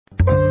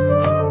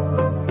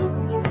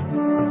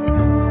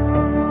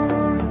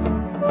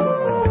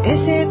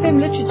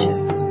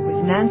Literature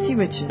with Nancy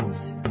Richards.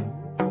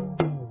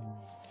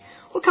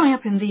 Well, coming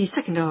up in the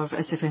second hour of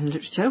SFN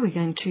Literature, we're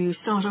going to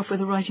start off with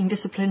a writing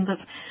discipline that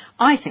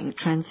I think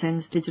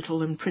transcends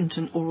digital and print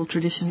and oral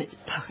tradition. It's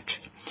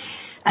poetry.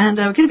 And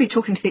we're going to be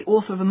talking to the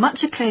author of a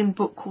much acclaimed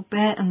book called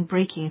Bare and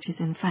Breaking. It is,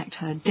 in fact,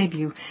 her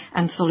debut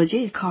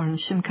anthology, Karin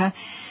Schimke.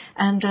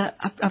 And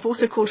I've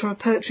also called her a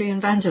poetry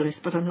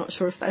evangelist, but I'm not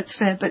sure if that's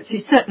fair. But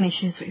she's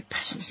very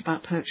passionate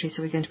about poetry,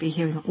 so we're going to be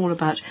hearing all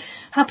about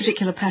her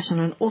particular passion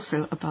and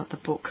also about the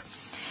book.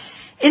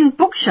 In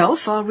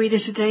Bookshelf, our reader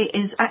today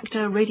is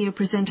actor, radio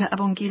presenter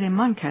Abongile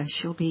Manka.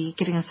 She'll be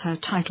giving us her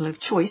title of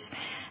choice.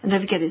 And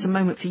don't forget, it's a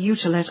moment for you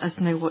to let us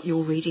know what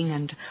you're reading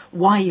and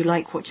why you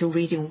like what you're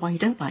reading or why you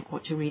don't like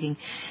what you're reading.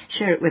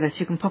 Share it with us.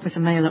 You can pop us a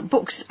mail at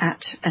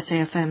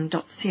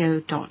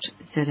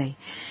books@safm.co.za.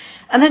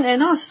 And then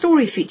in our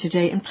story feed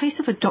today, in place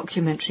of a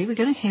documentary, we're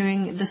going to be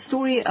hearing the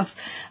story of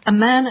a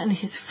man and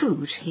his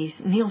food. He's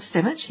Neil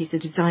Stemmett. He's a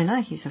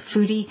designer. He's a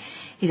foodie.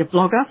 He's a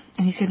blogger.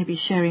 And he's going to be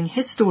sharing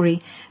his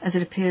story as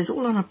it appears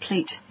all on a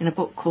plate in a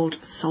book called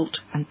Salt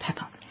and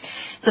Pepper.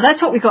 So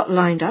that's what we've got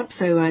lined up.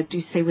 So do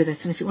stay with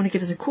us. And if you want to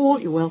give us a call,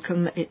 you're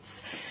welcome. It's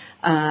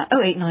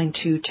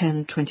 0892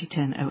 10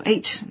 2010,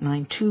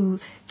 0892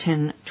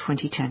 10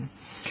 2010.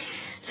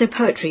 So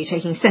poetry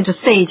taking centre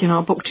stage in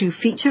our Book 2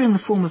 feature in the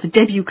form of a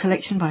debut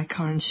collection by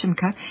Karin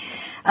Schimke,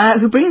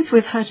 who brings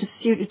with her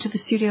to the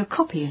studio a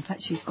copy. In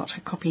fact, she's got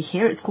her copy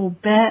here. It's called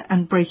Bare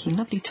and Breaking.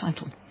 Lovely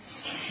title.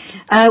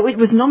 It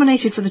was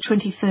nominated for the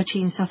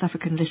 2013 South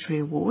African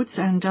Literary Awards,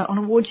 and on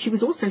awards she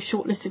was also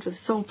shortlisted for the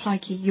Sol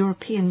Plaatje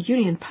European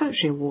Union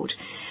Poetry Award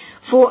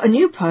for a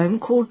new poem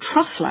called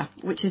Truffler,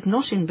 which is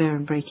not in Bare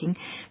and Breaking,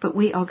 but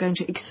we are going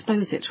to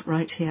expose it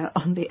right here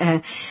on the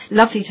air.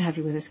 Lovely to have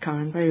you with us,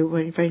 Karin. Very,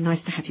 very, very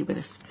nice to have you with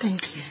us.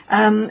 Thank you.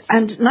 And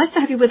nice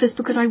to have you with us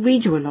because I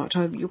read you a lot,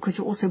 because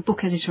you're also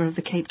book editor of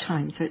the Cape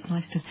Times, so it's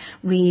nice to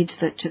read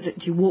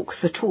that you walk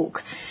the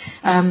talk.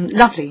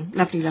 Lovely,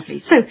 lovely, lovely.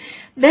 So,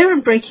 Bare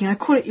and Breaking, I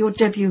call it your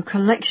debut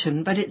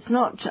collection, but it's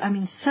not,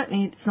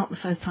 certainly it's not the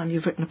first time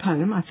you've written a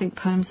poem. I think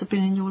poems have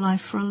been in your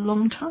life for a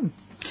long time.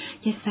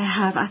 Yes, they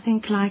have. I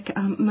think like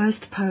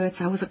most poets,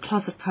 I was a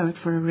closet poet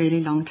for a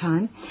really long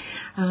time.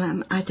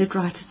 I did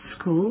write at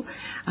school,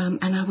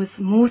 and I was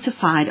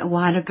mortified a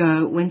while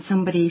ago when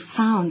somebody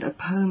found a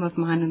poem of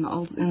mine in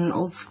an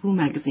old school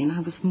magazine.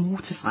 I was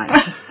mortified.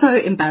 It was so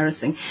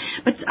embarrassing.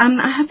 But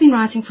I have been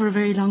writing for a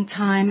very long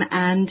time,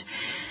 and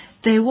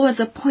there was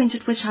a point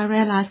at which I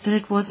realized that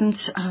it wasn't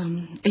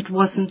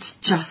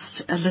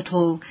just a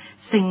little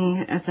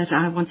thing that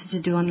I wanted to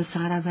do on the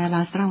side. I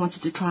realized that I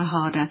wanted to try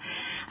harder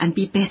and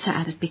be better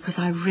at it because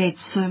I read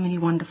so many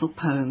wonderful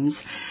poems,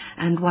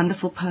 and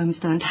wonderful poems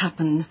don't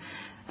happen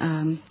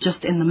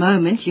just in the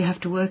moment. You have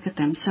to work at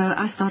them. So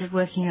I started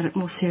working at it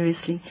more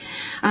seriously.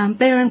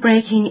 Bare and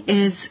Breaking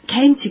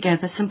came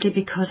together simply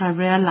because I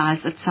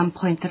realized at some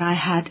point that I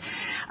had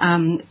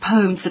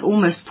poems that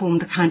almost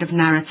formed a kind of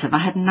narrative. I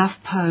had enough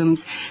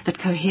poems that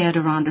cohered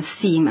around a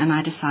theme, and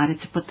I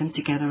decided to put them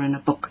together in a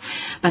book.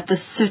 But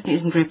this certainly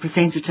isn't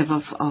representative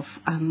of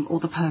all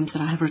the poems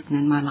that I have written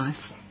in my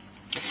life.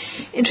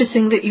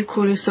 Interesting that you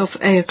call yourself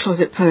a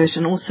closet poet,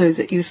 and also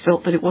that you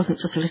felt that it wasn't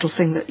just a little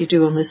thing that you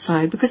do on this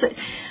side, because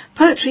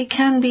poetry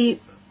can be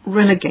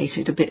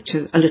relegated a bit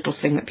to a little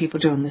thing that people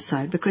do on this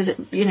side, because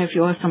if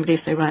you ask somebody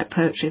if they write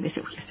poetry, they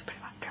say, "Oh yes, I've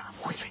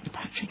always written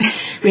poetry."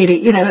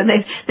 Really, and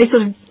they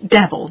sort of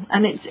dabble,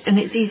 and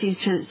it's easy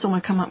to sort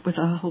of come up with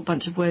a whole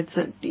bunch of words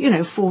that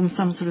form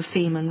some sort of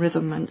theme and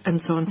rhythm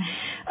and so on.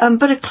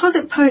 But a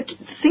closet poet,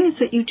 the thing is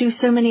that you do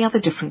so many other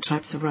different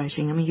types of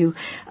writing. You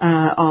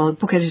are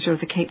book editor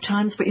of the Cape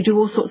Times, but you do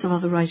all sorts of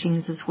other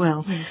writings as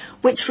well,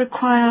 which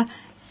require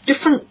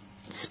different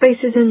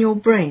spaces in your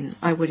brain,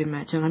 I would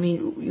imagine.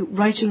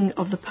 Writing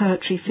of the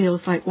poetry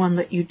feels like one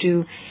that you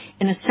do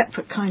in a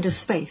separate kind of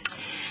space.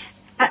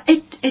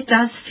 It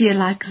does feel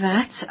like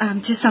that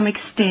to some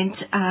extent,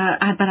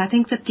 but I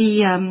think that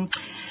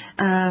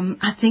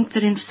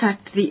in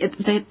fact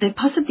the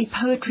possibly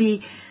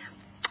poetry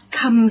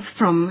comes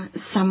from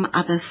some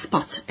other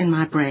spot in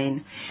my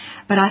brain,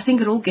 but I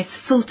think it all gets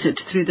filtered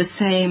through the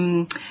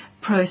same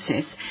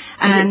process.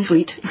 And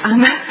sweet.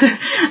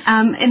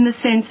 In the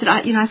sense that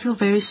I feel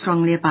very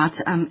strongly about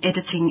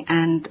editing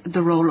and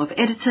the role of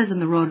editors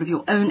and the role of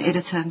your own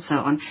editor and so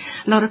on.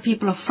 A lot of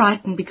people are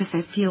frightened because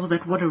they feel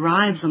that what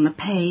arrives on the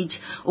page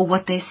or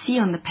what they see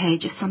on the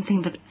page is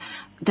something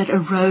that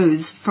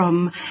arose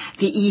from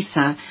the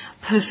ether,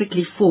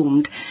 perfectly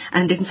formed,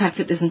 and in fact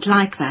it isn't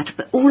like that.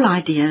 But all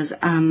ideas,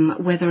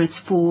 whether it's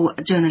for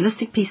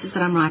journalistic pieces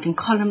that I'm writing,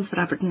 columns that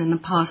I've written in the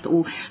past,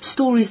 or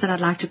stories that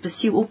I'd like to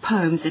pursue, or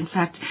poems, in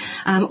fact,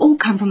 all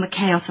come from the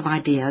chaos of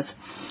ideas.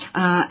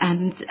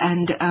 The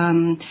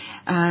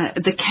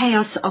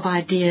chaos of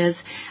ideas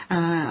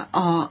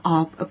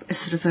are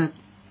sort of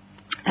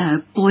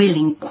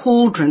boiling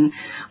cauldron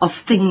of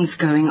things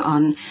going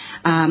on,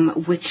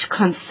 which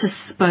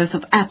consists both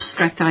of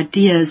abstract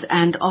ideas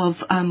and of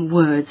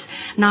words.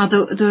 Now,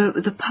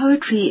 the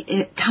poetry,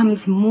 it comes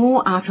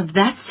more out of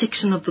that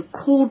section of the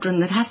cauldron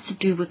that has to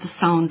do with the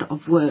sound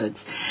of words.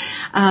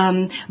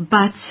 And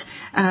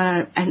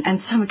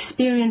some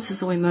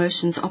experiences or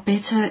emotions are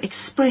better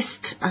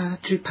expressed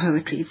through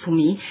poetry for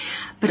me,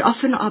 but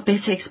often are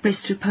better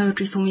expressed through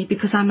poetry for me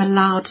because I'm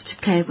allowed to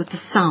play with the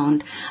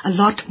sound a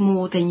lot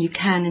more than you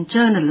can in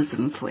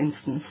journalism, for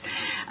instance.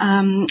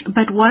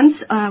 But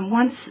once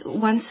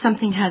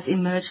something has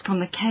emerged from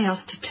the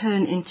chaos to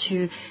turn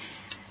into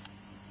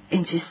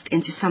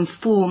some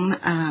form,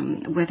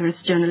 whether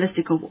it's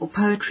journalistic or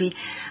poetry,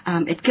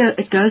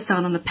 it goes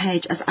down on the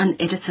page as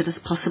unedited as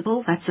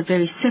possible. That's a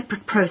very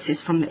separate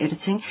process from the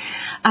editing.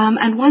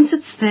 And once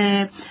it's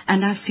there,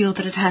 and I feel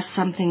that it has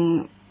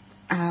something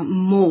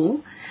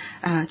more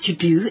to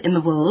do in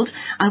the world,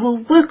 I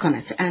will work on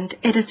it and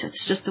edit it,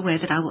 just the way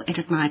that I will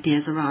edit my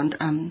ideas around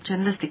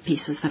journalistic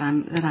pieces that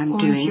I'm doing.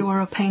 Or if you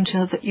were a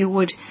painter, that you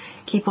would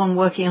keep on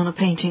working on a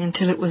painting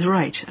until it was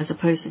right, as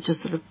opposed to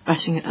just sort of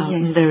bashing it out,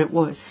 yes, and there it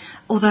was.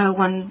 Although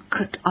one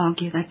could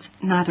argue that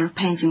neither a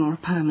painting or a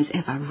poem is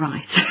ever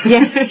right.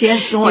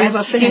 Yes, nor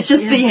ever finished.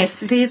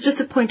 There's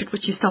just a point at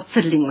which you stop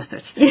fiddling with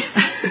it. Yes,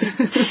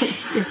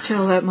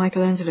 tell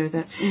Michelangelo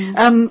that.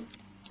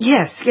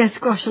 Yes,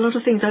 gosh, a lot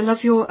of things. I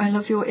love your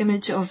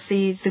image of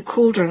the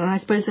cauldron, and I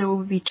suppose there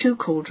will be two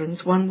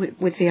cauldrons, one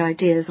with the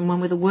ideas and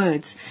one with the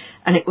words,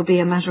 and it would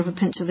be a matter of a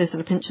pinch of this and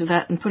a pinch of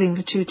that and putting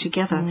the two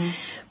together.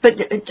 But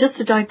just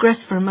to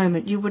digress for a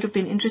moment, you would have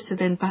been interested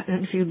then,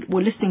 if you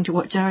were listening to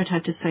what Jared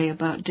had to say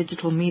about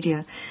digital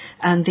media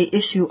and the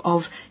issue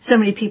of so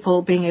many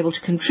people being able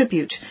to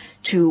contribute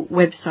to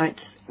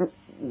websites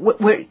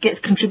where it gets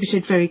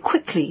contributed very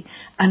quickly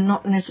and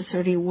not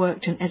necessarily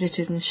worked and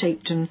edited and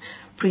shaped and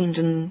preened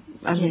and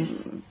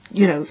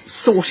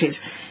sorted.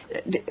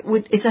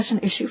 Is that an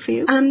issue for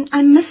you?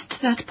 I missed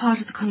that part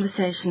of the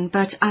conversation,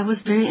 but I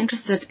was very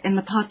interested in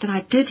the part that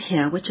I did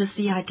hear, which is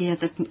the idea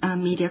that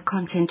media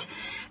content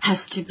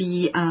has to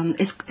be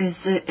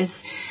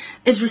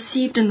is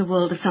received in the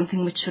world as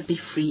something which should be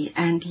free.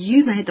 And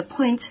you made the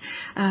point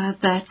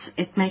that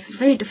it makes it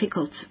very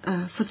difficult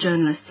for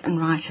journalists and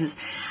writers.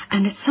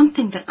 And it's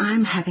something that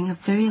I'm having a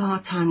very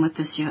hard time with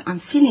this year.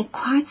 I'm feeling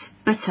quite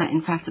bitter,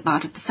 in fact,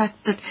 about it. The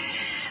fact that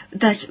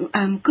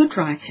good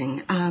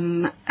writing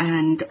and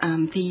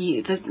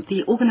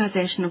the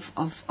organisation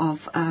of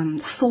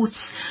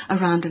thoughts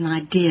around an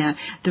idea,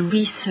 the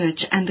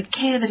research and the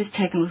care that is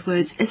taken with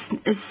words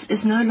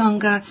is no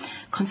longer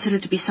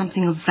considered to be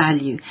something of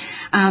value,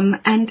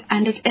 and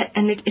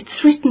it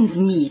threatens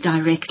me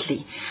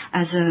directly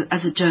as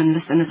a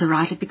journalist and as a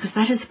writer, because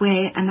that is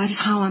where and that is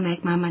how I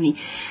make my money,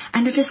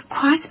 and it is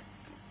quite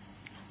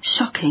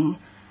shocking,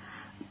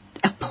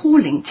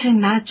 appalling to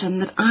imagine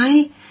that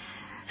I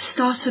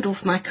started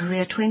off my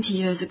career 20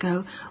 years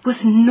ago with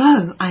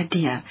no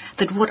idea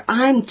that what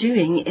I'm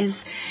doing is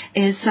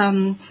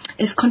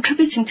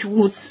contributing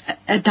towards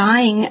a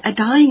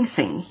dying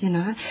thing. You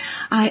know,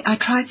 I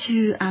try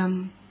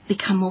to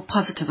become more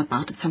positive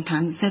about it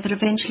sometimes, so that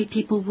eventually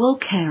people will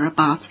care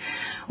about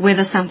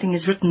whether something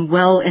is written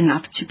well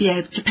enough to be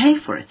able to pay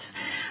for it.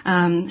 So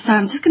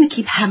I'm just going to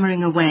keep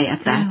hammering away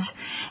at that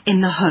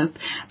in the hope.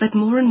 But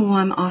more and more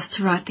I'm asked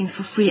to write things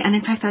for free. And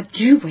in fact, I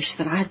do wish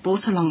that I had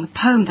brought along the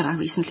poem that I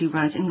recently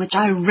wrote, in which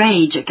I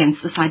rage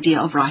against this idea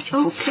of writing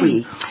for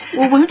free.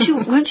 Well, won't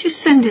you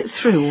send it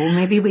through, or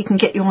maybe we can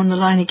get you on the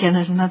line again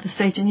at another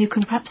stage, and you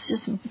can perhaps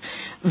just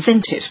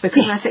vent it,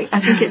 because I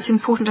think it's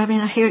important. I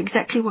mean, I hear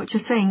exactly what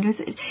you're saying.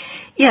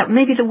 Yeah,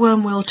 maybe the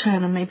worm will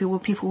turn, and maybe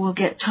people will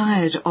get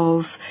tired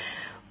of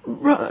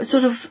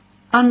sort of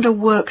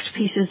underworked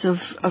pieces of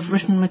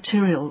written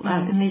material.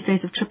 In these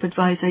days of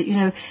TripAdvisor, you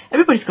know,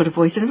 everybody's got a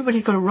voice and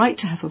everybody's got a right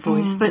to have a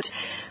voice, but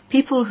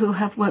people who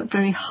have worked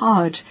very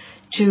hard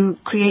to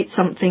create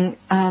something,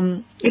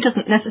 it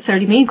doesn't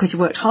necessarily mean because you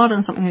worked hard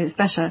on something that it's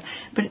better,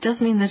 but it does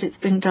mean that it's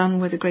been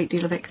done with a great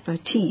deal of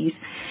expertise,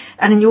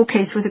 and in your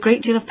case with a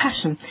great deal of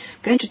passion.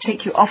 I'm going to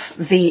take you off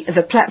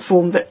the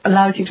platform that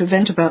allows you to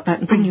vent about that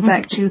and bring you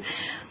back to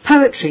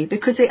poetry,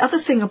 because the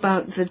other thing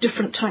about the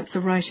different types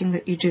of writing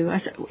that you do,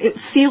 it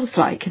feels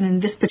like, and in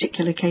this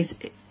particular case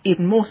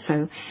even more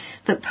so,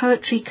 that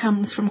poetry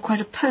comes from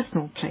quite a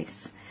personal place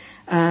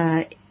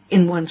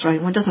in one's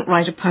writing. One doesn't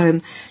write a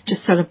poem to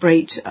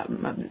celebrate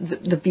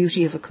the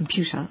beauty of a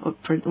computer, or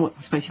well,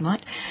 I suppose you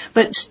might,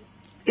 but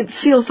it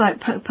feels like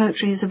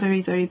poetry is a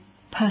very, very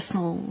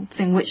personal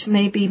thing, which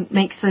maybe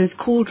makes those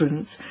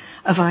cauldrons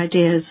of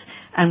ideas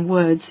and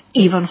words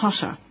even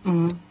hotter.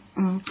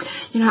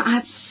 You know,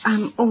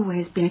 I've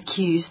always been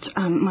accused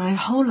my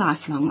whole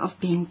life long of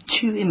being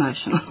too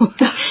emotional.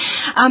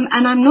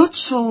 And I'm not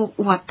sure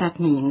what that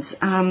means,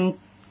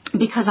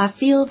 because I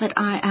feel that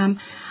I am,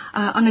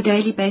 on a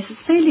daily basis,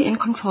 fairly in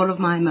control of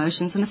my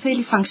emotions and a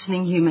fairly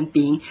functioning human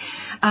being.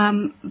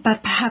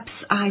 But perhaps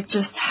I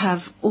just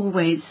have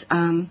always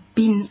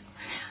been...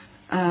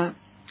 perhaps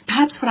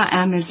perhaps what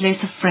I am is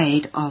less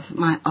afraid of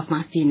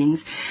my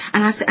feelings,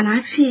 and I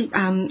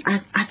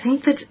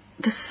think that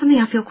this is something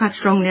I feel quite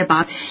strongly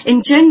about.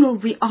 In general,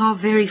 we are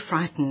very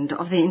frightened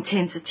of the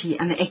intensity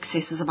and the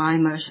excesses of our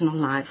emotional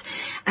lives,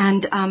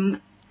 and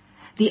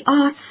the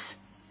arts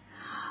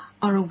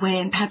are a way,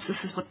 and perhaps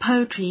this is what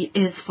poetry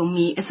is for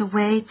me, is a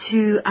way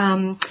to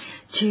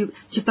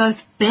both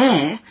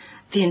bear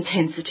the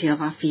intensity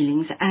of our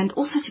feelings and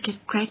also to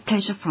get great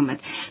pleasure from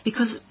it,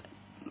 because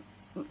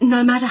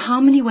no matter how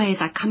many ways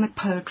I come at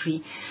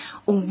poetry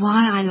or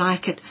why I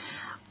like it,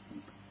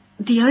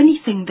 the only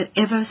thing that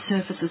ever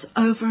surfaces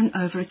over and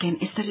over again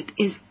is that it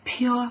is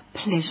pure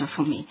pleasure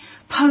for me.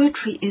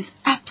 Poetry is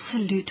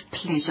absolute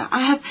pleasure.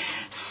 I have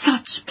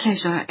such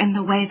pleasure in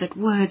the way that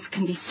words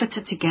can be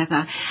fitted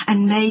together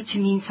and made to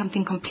mean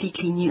something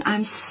completely new.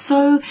 I'm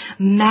so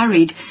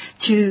married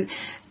to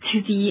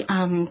the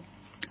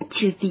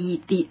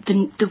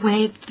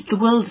way the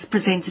world is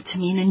presented to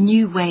me in a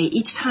new way.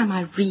 Each time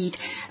I read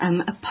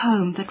a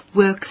poem that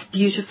works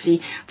beautifully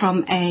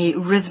from a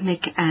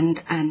rhythmic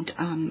and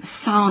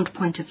sound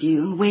point of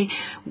view, and where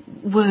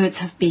words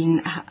have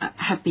been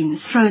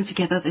thrown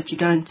together that you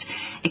don't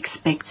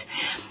expect.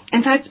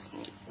 In fact,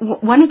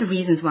 one of the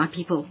reasons why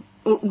people,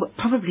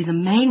 probably the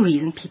main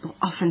reason people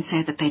often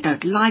say that they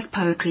don't like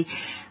poetry,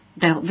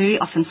 they'll very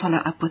often follow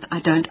up with,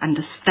 I don't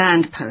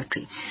understand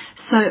poetry.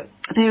 So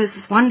there is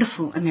this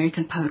wonderful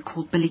American poet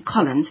called Billy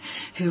Collins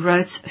who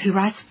writes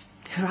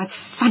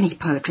funny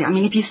poetry. I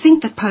mean, if you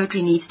think that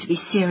poetry needs to be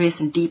serious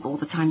and deep all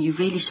the time, you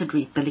really should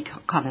read Billy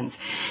Collins.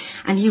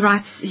 And he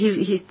writes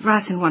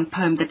in one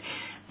poem that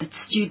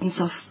students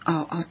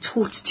are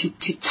taught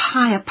to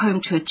tie a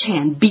poem to a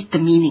chair and beat the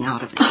meaning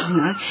out of it, you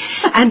know.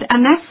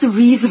 and that's the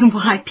reason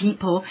why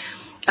people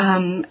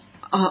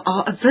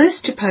are averse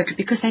to poetry,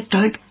 because they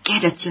don't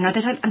get it, you know,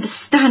 they don't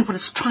understand what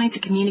it's trying to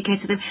communicate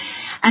to them.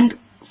 And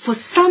for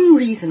some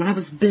reason, I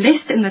was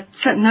blessed in that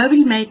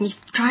nobody made me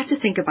try to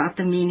think about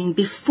the meaning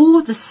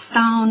before the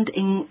sound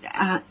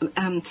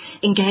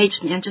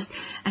engaged me and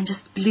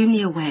just blew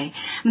me away.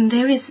 And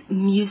there is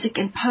music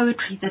and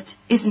poetry that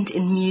isn't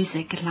in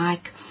music,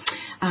 like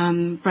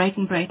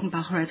Brayden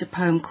Breitenbach wrote a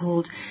poem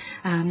called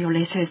Your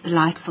Letter is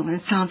Delightful, and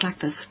it sounds like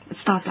this. It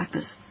starts like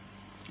this.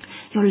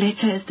 Your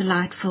letter is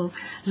delightful,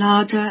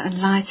 larger and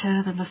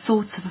lighter than the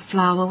thoughts of a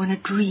flower when a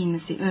dream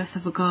is the earth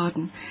of a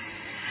garden.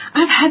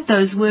 I've had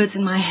those words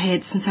in my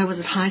head since I was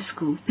at high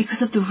school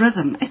because of the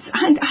rhythm. It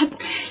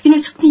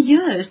took me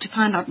years to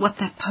find out what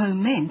that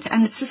poem meant,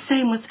 and it's the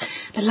same with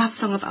the love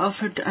song of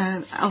Alfred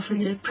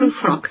de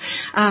Prufrock,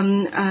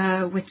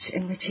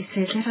 in which he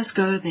says, "Let us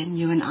go then,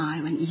 you and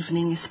I, when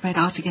evening is spread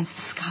out against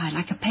the sky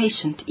like a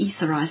patient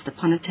etherized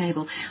upon a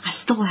table." I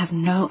still have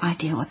no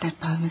idea what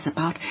that poem is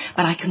about,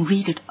 but I can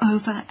read it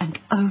over and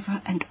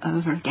over and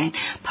over again.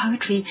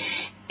 Poetry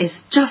is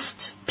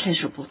just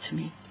pleasurable to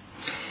me.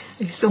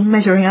 You're still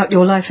measuring out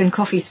your life in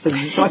coffee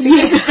spoons. So I think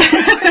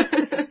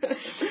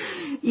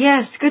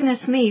yes,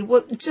 goodness me.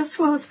 Well, just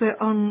whilst we're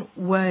on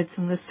words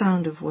and the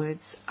sound of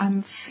words,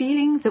 I'm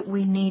feeling that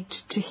we need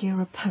to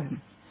hear a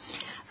poem.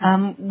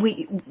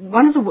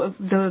 One of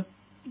the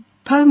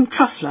poem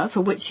Truffler, for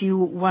which you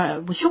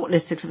were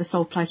shortlisted for the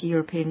Sol Plaatje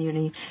European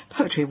Uni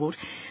Poetry Award,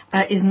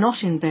 is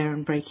not in Bear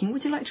and Breaking.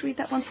 Would you like to read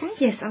that one for us?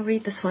 Yes, I'll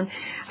read this one.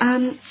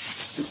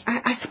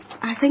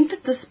 I think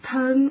that this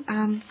poem,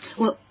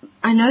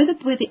 I know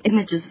that where the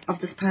images of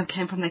this poem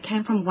came from, they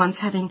came from once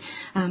having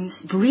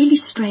really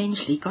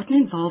strangely gotten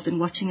involved in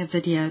watching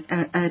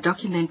a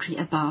documentary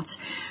about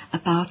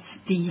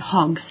the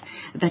hogs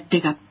that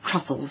dig up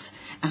truffles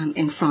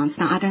in France.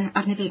 Now,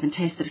 I've never even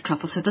tasted a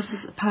truffle, so this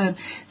is a poem,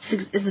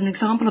 is an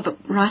example of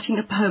writing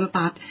a poem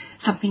about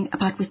something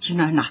about which you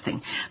know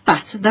nothing.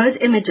 But those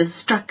images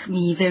struck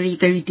me very,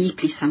 very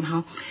deeply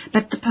somehow.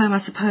 But the poem, I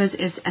suppose,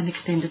 is an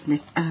extended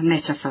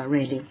metaphor,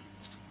 really.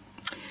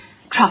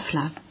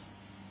 Truffler.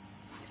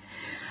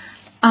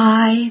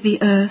 I,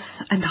 the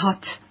earth and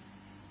hot,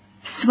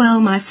 swell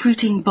my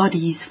fruiting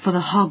bodies for the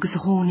hog's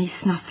horny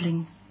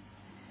snuffling.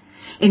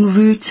 In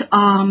root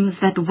arms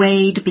that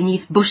wade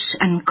beneath bush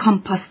and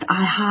compost,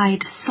 I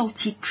hide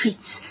salty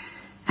treats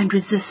and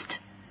resist,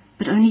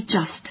 but only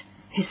just,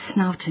 his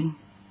snouting.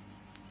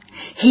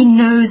 He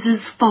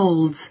noses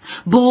folds,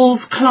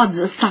 balls clods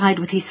aside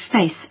with his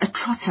face, a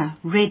trotter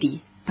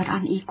ready but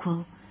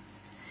unequal.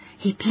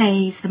 He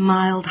plays the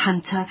mild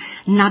hunter,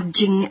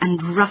 nudging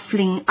and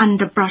ruffling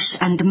underbrush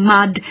and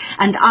mud,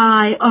 and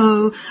I,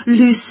 oh,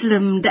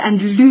 loose-limbed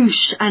and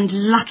louche and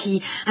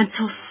lucky,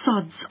 until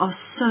sods are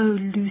so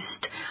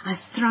loosed I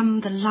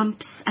thrum the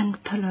lumps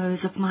and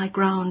pillows of my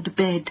ground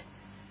bed.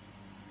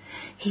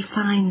 He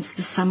finds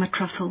the summer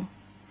truffle,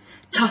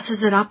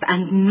 tosses it up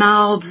and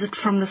mouths it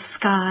from the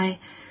sky,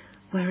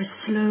 where a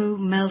slow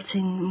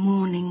melting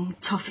morning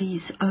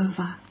toffees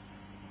over.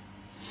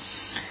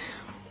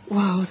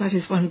 Wow, that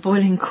is one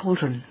boiling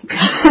cauldron.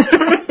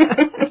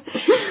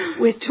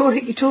 We're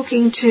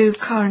talking to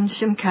Karin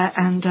Schimke,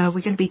 and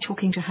we're going to be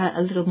talking to her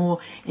a little more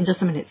in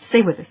just a minute.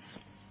 Stay with us.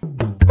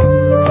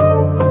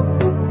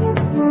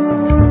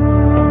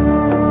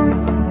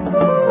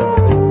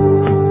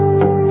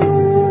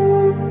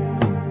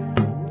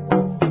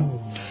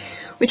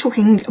 We're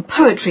talking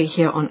poetry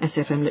here on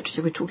SFM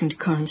Literature. We're talking to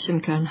Karin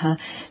Schimke, and her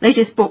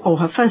latest book, or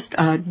her first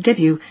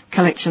debut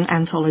collection,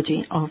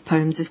 anthology of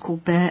poems, is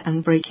called Bare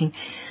and Breaking.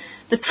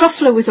 The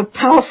Truffler was a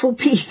powerful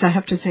piece, I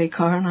have to say,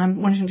 Karin.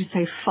 I'm wanting to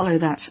say follow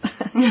that.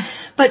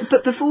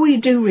 But before we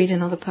do read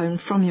another poem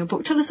from your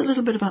book, tell us a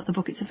little bit about the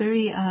book. It's a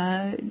very,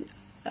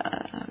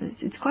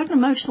 it's quite an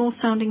emotional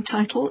sounding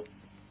title.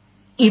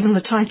 Even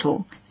the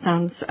title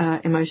sounds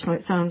emotional.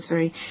 It sounds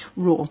very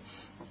raw.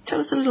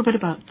 Tell us a little bit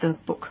about the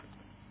book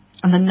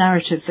and the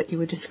narrative that you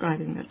were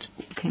describing that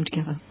came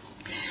together.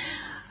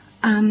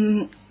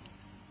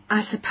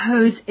 I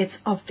suppose it's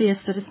obvious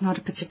that it's not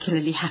a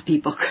particularly happy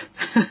book.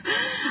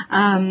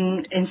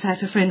 In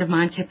fact, a friend of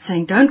mine kept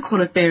saying, don't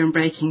call it Bare and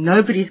Breaking,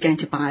 nobody's going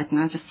to buy it. And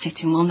I just said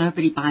to him, well,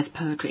 nobody buys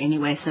poetry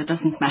anyway, so it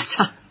doesn't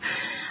matter.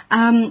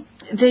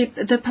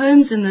 The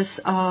poems in this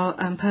are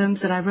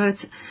poems that I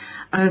wrote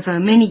over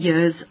many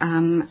years,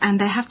 and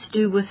they have to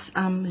do with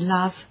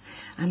love,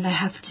 and they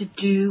have to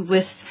do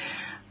with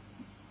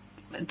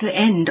the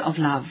end of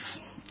love.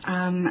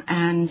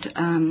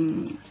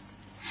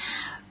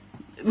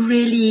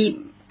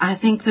 Really, I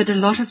think that a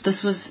lot of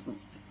this was,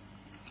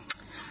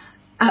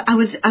 I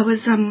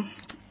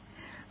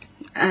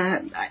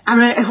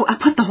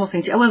put the whole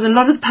thing together. Well, a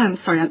lot of the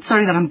poems,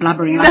 sorry that I'm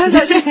blubbering. No,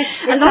 that's okay.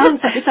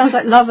 It sounds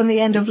like love and the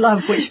end of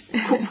love, which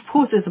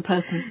causes a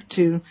person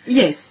to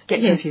get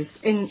confused.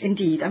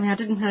 Indeed. I mean, I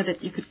didn't know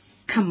that you could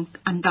come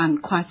undone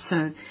quite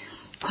so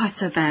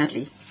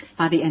badly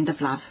by the end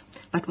of love.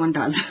 But one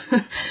does.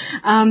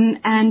 During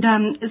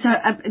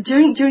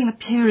the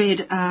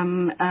period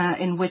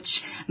in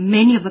which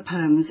many of the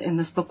poems in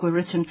this book were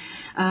written,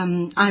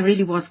 I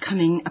really was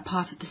coming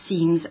apart at the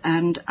seams,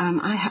 and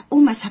I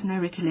almost have no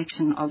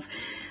recollection of,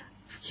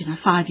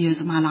 5 years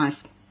of my life.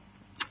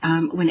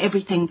 When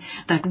everything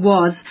that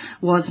was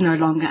no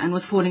longer and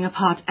was falling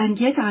apart. And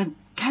yet I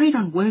carried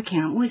on working.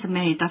 I'm always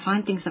amazed. I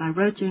find things that I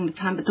wrote during the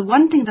time. But the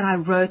one thing that I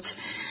wrote,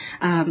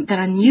 that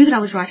I knew that I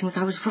was writing, was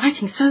I was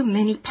writing so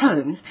many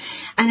poems.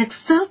 And it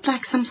felt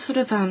like some sort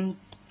of,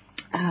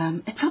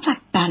 it felt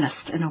like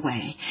ballast in a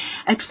way.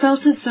 It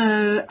felt as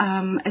though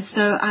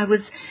I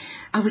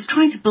was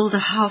trying to build a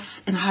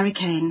house in a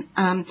hurricane.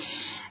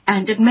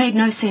 And it made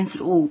no sense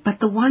at all. But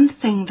the one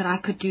thing that I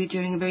could do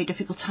during a very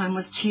difficult time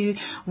was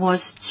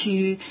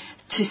to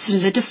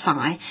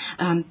solidify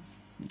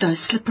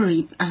those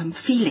slippery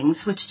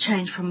feelings which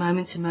change from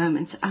moment to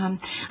moment,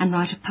 and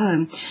write a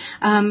poem.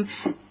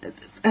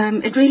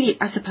 It really,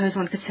 I suppose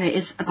one could say,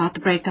 is about the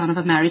breakdown of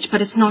a marriage, but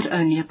it's not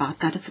only about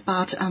that. It's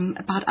about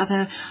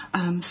other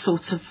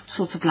sorts of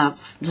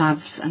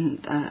loves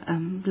and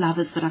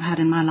lovers that I've had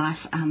in my life,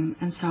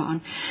 and so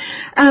on.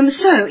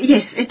 So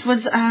yes, it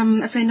was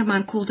a friend of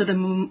mine called it a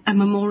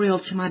memorial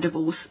to my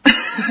divorce.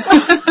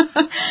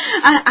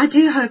 I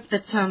do hope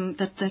that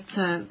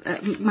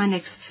my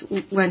next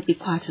won't be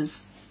quite as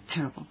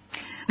terrible.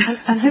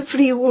 And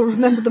hopefully you will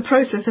remember the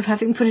process of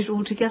having put it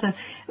all together.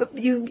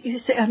 You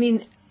say, I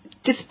mean,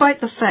 despite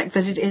the fact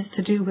that it is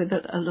to do with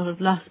a lot of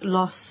lust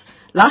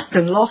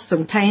and loss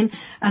and pain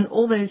and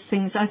all those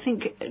things, I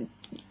think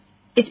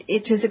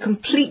it is a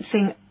complete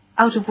thing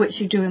out of which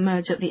you do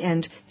emerge at the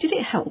end. Did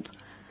it help?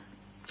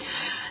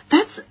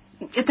 That's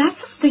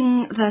a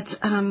thing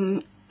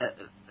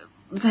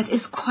that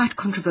is quite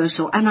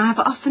controversial, and I've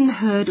often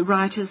heard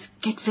writers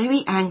get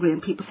very angry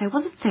and people say,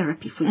 was it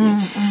therapy for you?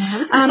 Was it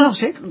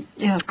cathartic?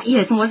 Yeah.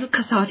 Yes, and was it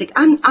cathartic?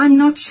 I'm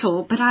not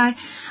sure, but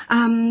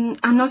I'm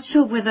not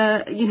sure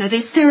whether,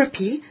 there's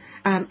therapy,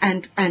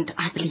 and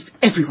I believe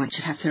everyone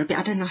should have therapy.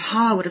 I don't know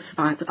how I would have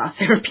survived without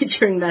therapy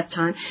during that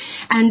time.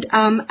 And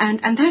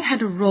that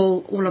had a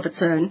role all of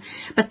its own,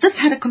 but this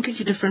had a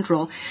completely different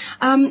role.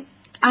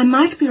 I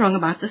might be wrong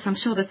about this. I'm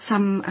sure that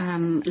some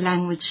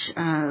language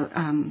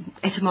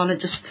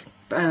etymologist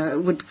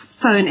would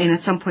phone in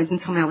at some point and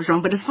tell me I was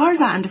wrong. But as far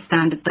as I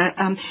understand it,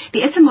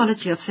 the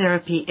etymology of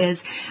therapy is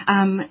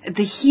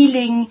the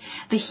healing.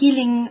 The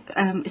healing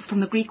is from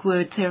the Greek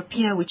word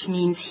therapia, which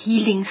means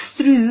healing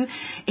through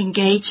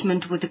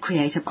engagement with the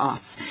creative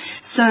arts.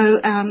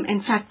 So,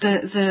 in fact,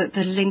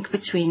 the link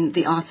between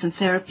the arts and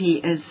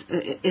therapy is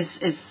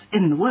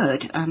in the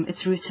word.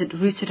 It's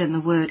rooted in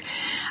the word.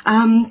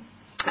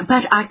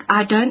 But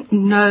I don't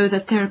know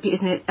that therapy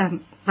is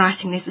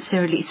writing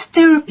necessarily. It's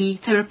therapy.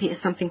 Therapy is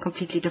something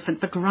completely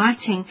different. But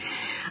writing,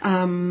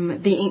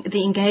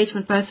 the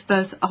engagement both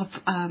of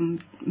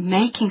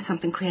making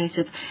something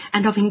creative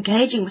and of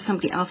engaging with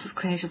somebody else's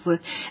creative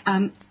work,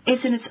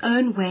 is in its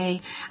own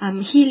way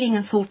healing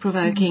and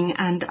thought-provoking,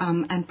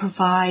 and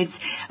provides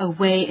a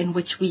way in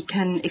which we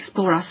can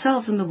explore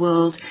ourselves in the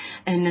world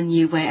in a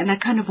new way. And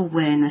that kind of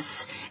awareness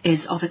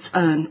is of its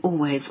own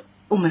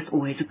almost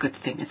always a good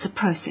thing. It's a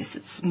process.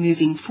 It's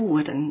moving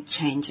forward and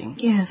changing.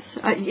 Yes.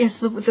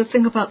 The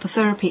thing about the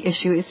therapy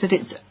issue is that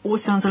it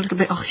always sounds a little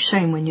bit,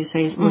 shame when you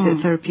say, was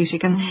it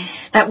therapeutic? And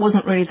that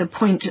wasn't really the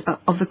point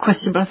of the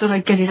question, but I thought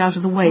I'd get it out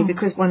of the way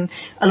because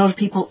a lot of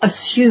people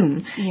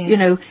assume,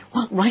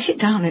 write it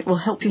down. It will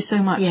help you so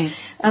much. Yes.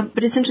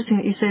 But it's interesting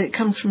that you say it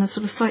comes from a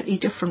sort of slightly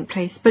different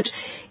place. But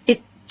it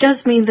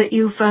does mean that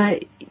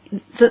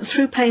that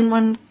through pain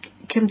one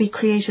can be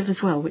creative as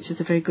well, which is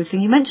a very good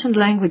thing. You mentioned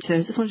language there.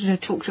 I just wanted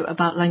to talk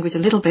about language a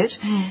little bit,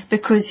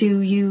 because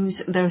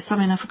there are some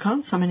in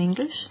Afrikaans, some in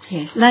English.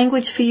 Yes.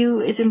 Language for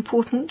you is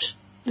important?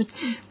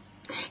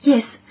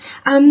 Yes.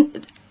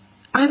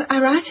 I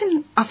write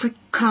in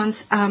Afrikaans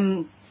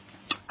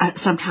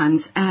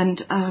sometimes,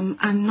 and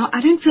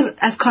I don't feel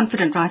as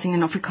confident writing in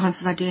Afrikaans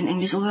as I do in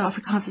English, although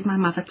Afrikaans is my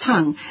mother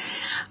tongue.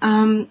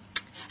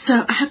 So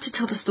I have to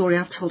tell the story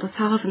I've told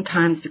 1,000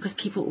 times, because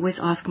people always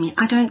ask me.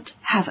 I don't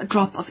have a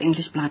drop of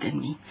English blood in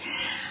me.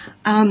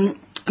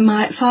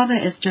 My father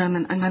is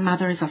German and my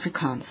mother is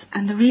Afrikaans.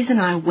 And the reason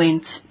I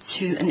went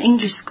to an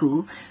English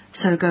school,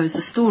 so goes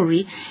the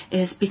story,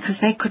 is because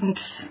they couldn't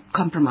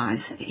compromise.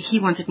 He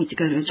wanted me to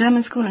go to a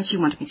German school and she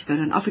wanted me to go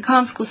to an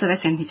Afrikaans school, so they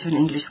sent me to an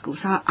English school.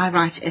 So I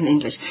write in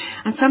English.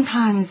 And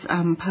sometimes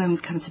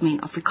poems come to me in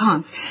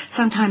Afrikaans.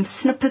 Sometimes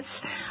snippets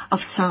of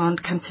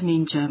sound come to me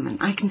in German.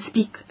 I can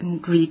speak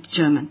and read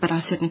German, but I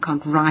certainly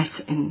can't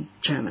write in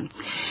German.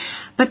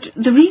 But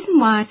the reason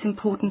why it's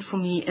important for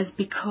me is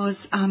because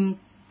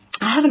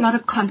I have a lot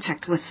of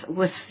contact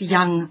with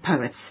young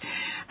poets,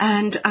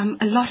 and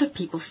a lot of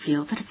people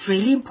feel that it's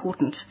really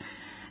important,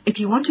 if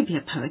you want to be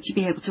a poet, to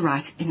be able to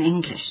write in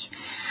English.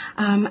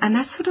 And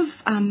that sort of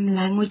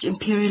language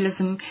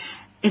imperialism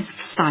is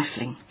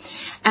stifling.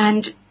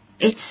 And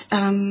it's,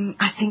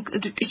 I think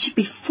it should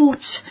be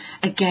fought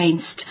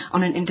against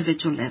on an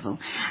individual level.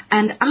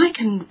 And I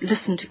can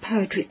listen to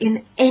poetry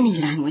in any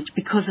language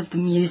because of the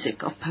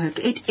music of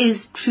poetry. It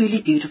is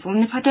truly beautiful.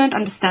 And if I don't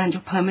understand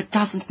your poem, it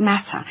doesn't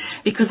matter,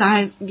 because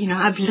I've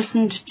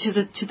listened to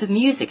the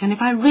music. And if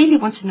I really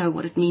want to know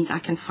what it means, I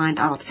can find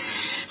out.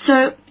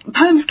 So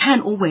poems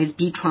can always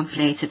be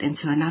translated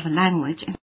into another language.